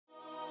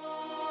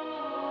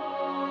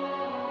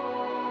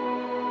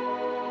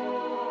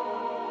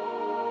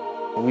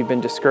We've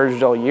been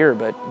discouraged all year,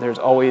 but there's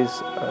always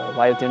a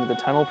light at the end of the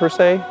tunnel, per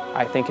se.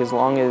 I think as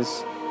long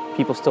as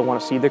people still want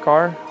to see the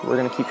car, we're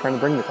going to keep trying to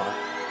bring the car.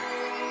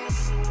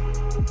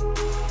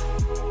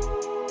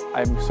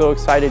 I'm so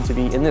excited to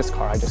be in this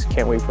car. I just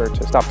can't wait for it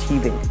to stop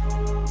teething.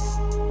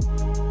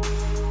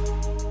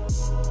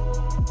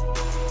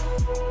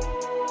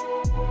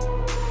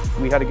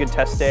 We had a good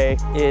test day.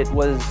 It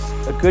was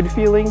a good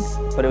feeling,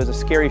 but it was a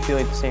scary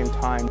feeling at the same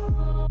time.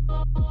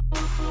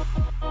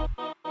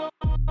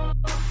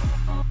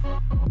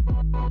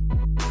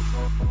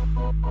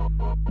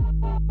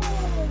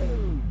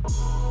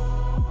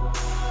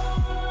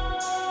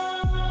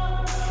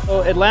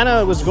 So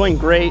Atlanta was going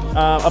great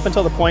up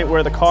until the point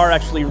where the car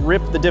actually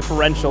ripped the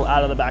differential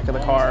out of the back of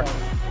the car.